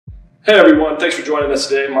Hey everyone, thanks for joining us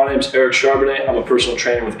today. My name is Eric Charbonnet. I'm a personal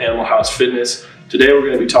trainer with Animal House Fitness. Today we're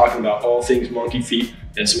going to be talking about all things monkey feet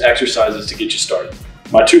and some exercises to get you started.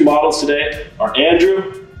 My two models today are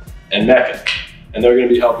Andrew and Mecca, and they're going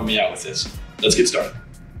to be helping me out with this. Let's get started.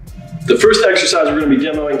 The first exercise we're going to be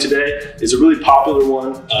demoing today is a really popular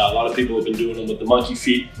one. A lot of people have been doing them with the monkey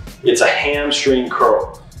feet. It's a hamstring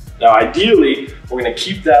curl. Now ideally, we're going to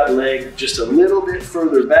keep that leg just a little bit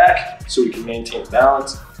further back so we can maintain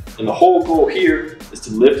balance. And the whole goal here is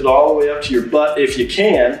to lift it all the way up to your butt if you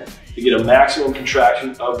can to get a maximum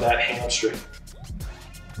contraction of that hamstring.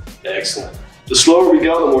 Excellent. The slower we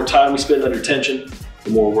go, the more time we spend under tension,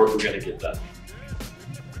 the more work we're going to get done.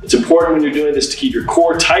 It's important when you're doing this to keep your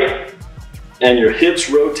core tight and your hips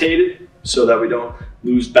rotated so that we don't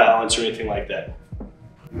lose balance or anything like that.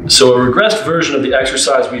 So a regressed version of the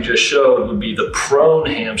exercise we just showed would be the prone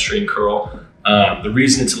hamstring curl. The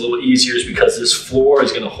reason it's a little easier is because this floor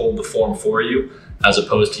is going to hold the form for you, as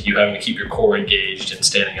opposed to you having to keep your core engaged and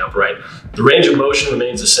standing upright. The range of motion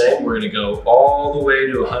remains the same. We're going to go all the way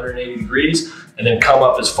to 180 degrees and then come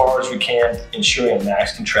up as far as we can, ensuring a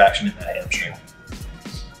max contraction in that hamstring.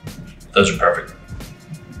 Those are perfect.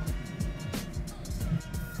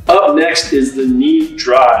 Up next is the knee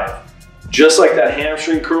drive. Just like that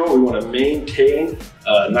hamstring curl, we want to maintain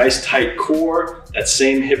a nice tight core, that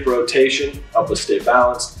same hip rotation, help us stay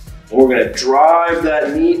balanced. And we're going to drive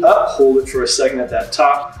that knee up, hold it for a second at that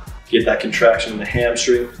top, get that contraction in the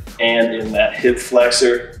hamstring and in that hip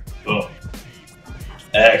flexor. Boom.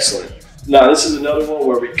 Excellent. Now this is another one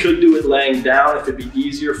where we could do it laying down if it'd be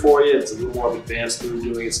easier for you. It's a little more advanced than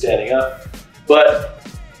doing it standing up. But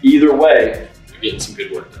either way, you're getting some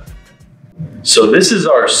good work done. So this is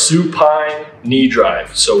our supine knee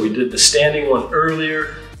drive. So we did the standing one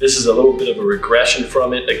earlier. This is a little bit of a regression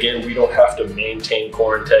from it. Again, we don't have to maintain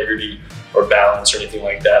core integrity or balance or anything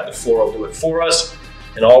like that. The floor will do it for us.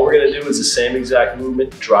 And all we're gonna do is the same exact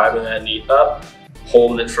movement, driving that knee up,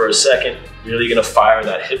 holding it for a second, really gonna fire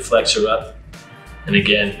that hip flexor up. And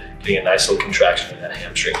again, getting a nice little contraction in that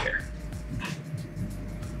hamstring here.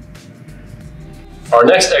 Our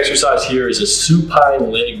next exercise here is a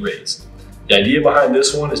supine leg raise. The idea behind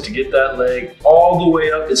this one is to get that leg all the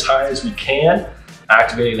way up as high as we can,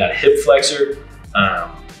 activating that hip flexor,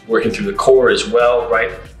 working through the core as well,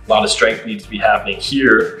 right? A lot of strength needs to be happening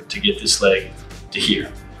here to get this leg to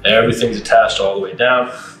here. Everything's attached all the way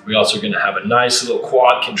down. We're also gonna have a nice little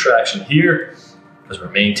quad contraction here because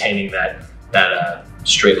we're maintaining that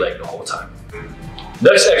straight leg the whole time.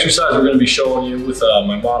 Next exercise we're gonna be showing you with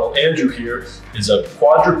my model Andrew here is a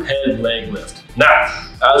quadruped leg lift. Now,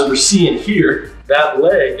 as we're seeing here, that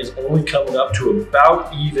leg is only coming up to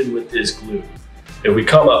about even with this glute. If we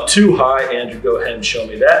come up too high, Andrew, go ahead and show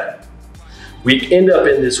me that. We end up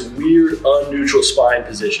in this weird unneutral spine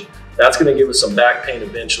position. That's gonna give us some back pain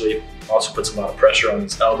eventually. Also puts a lot of pressure on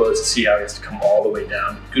these elbows to see how he has to come all the way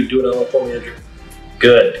down. Good, do another one for me, Andrew.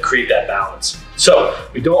 Good, to create that balance. So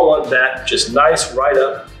we don't want that, just nice right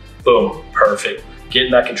up, boom, perfect.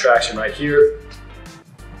 Getting that contraction right here,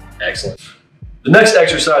 excellent. The next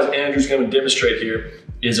exercise Andrew's going to demonstrate here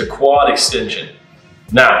is a quad extension.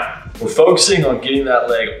 Now, we're focusing on getting that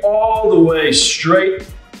leg all the way straight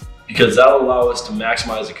because that'll allow us to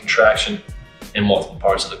maximize the contraction in multiple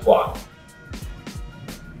parts of the quad.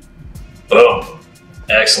 Boom,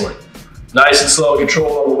 excellent. Nice and slow and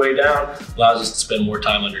controlled on the way down, allows us to spend more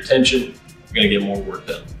time under tension. We're going to get more work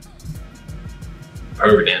done.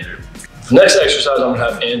 Perfect, Andrew. The next exercise I'm going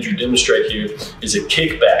to have Andrew demonstrate here is a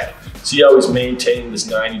kickback. See how he's maintaining this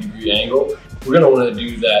 90-degree angle? We're gonna wanna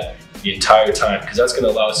do that the entire time because that's gonna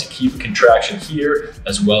allow us to keep a contraction here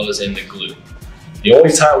as well as in the glute. The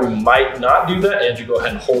only time we might not do that, Andrew, go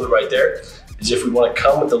ahead and hold it right there, is if we wanna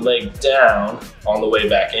come with the leg down on the way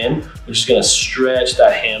back in, which is gonna stretch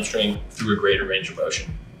that hamstring through a greater range of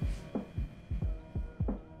motion.